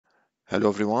Hello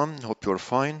everyone, hope you're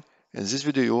fine. In this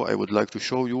video, I would like to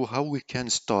show you how we can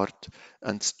start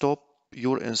and stop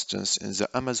your instance in the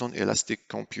Amazon Elastic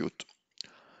Compute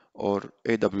or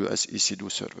AWS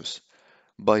EC2 service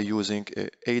by using a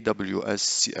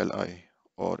AWS CLI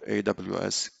or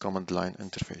AWS command line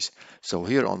interface. So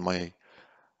here on my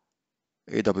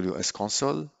AWS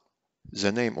console,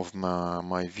 the name of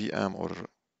my VM or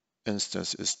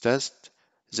instance is test,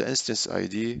 the instance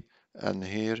ID, and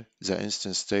here the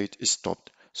instance state is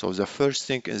stopped. So the first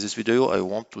thing in this video, I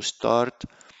want to start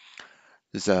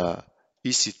the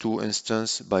EC2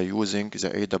 instance by using the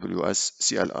AWS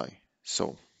CLI.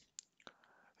 So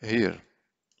here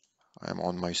I'm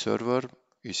on my server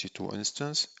EC2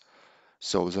 instance.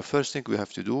 So the first thing we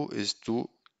have to do is to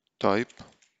type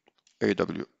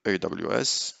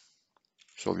AWS.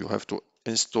 So you have to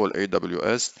install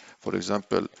AWS. For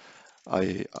example,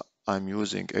 I'm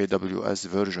using AWS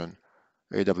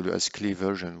CLI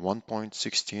version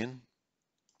 1.16.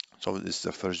 So this is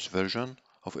the first version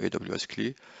of AWS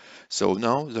CLI. So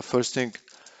now the first thing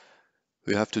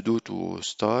we have to do to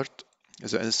start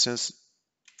the instance,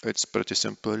 it's pretty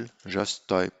simple. Just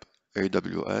type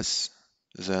AWS,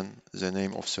 then the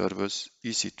name of service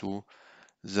EC2,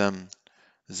 then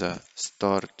the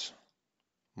start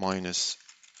minus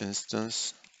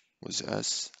instance with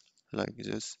S like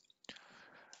this,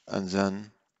 and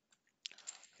then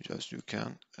just you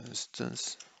can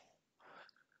instance.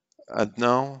 And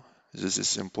now this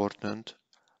is important.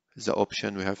 The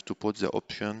option, we have to put the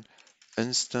option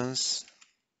instance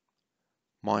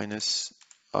minus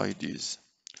IDs.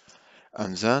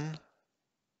 And then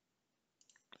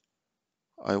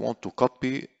I want to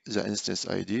copy the instance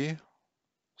ID.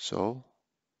 So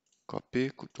copy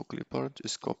to clipboard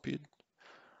is copied.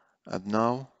 And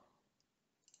now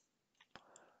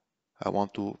I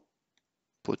want to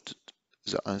put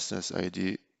the instance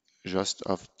ID just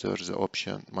after the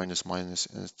option minus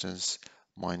instance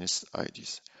minus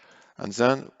IDs. And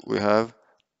then we have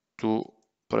to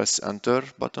press enter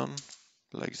button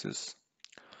like this.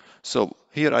 So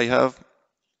here I have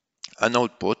an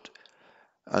output,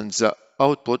 and the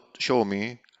output show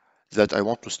me that I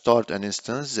want to start an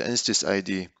instance, the instance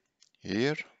ID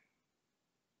here,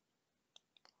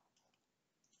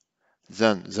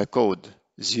 then the code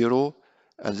 0,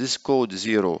 and this code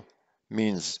 0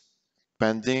 means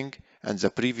pending, and the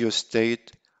previous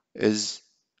state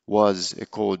was a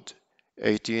code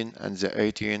 18, and the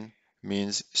 18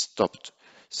 means stopped.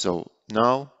 So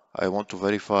now I want to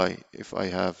verify if I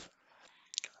have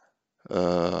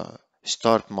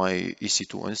start my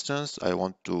EC2 instance. I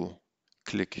want to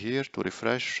click here to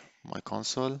refresh my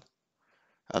console,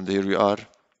 and here we are.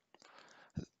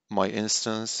 My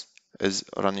instance is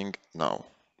running now.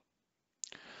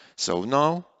 So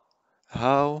now,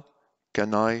 how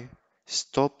can I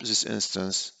stop this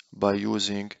instance by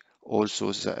using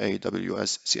also the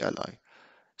AWS CLI?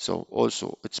 So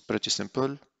also it's pretty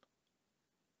simple.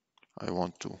 I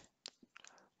want to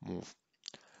move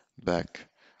back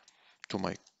to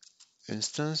my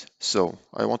instance. So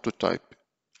I want to type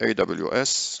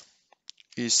AWS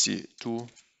EC2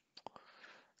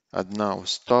 and now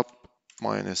stop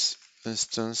minus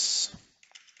instance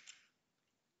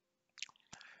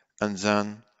and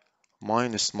then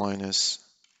minus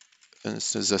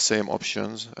instance, the same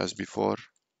options as before,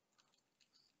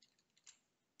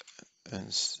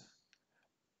 instances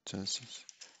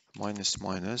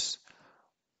minus.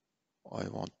 I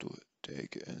want to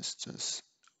take instance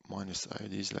minus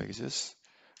IDs like this,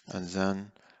 and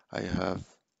then I have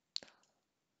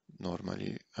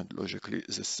normally and logically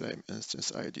the same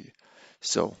instance ID.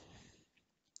 So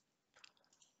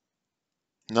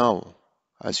now,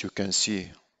 as you can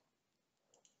see,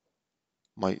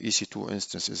 my EC2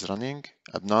 instance is running,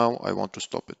 and now I want to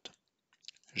stop it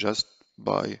just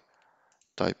by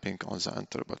typing on the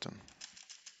enter button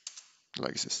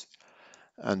like this.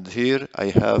 And here I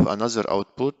have another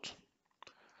output.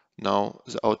 Now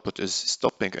the output is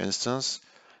stopping instance,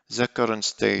 the current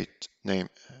state name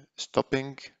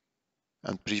stopping,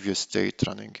 and previous state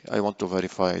running. I want to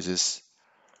verify this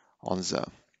on the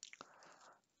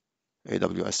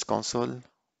AWS console.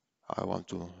 I want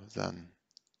to then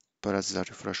press the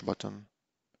refresh button,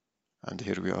 and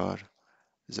here we are.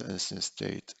 The instance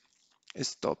state is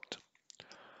stopped.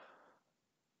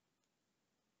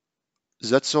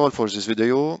 That's all for this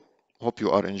video. Hope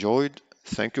you are enjoyed.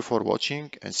 Thank you for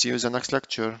watching, and see you in the next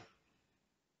lecture.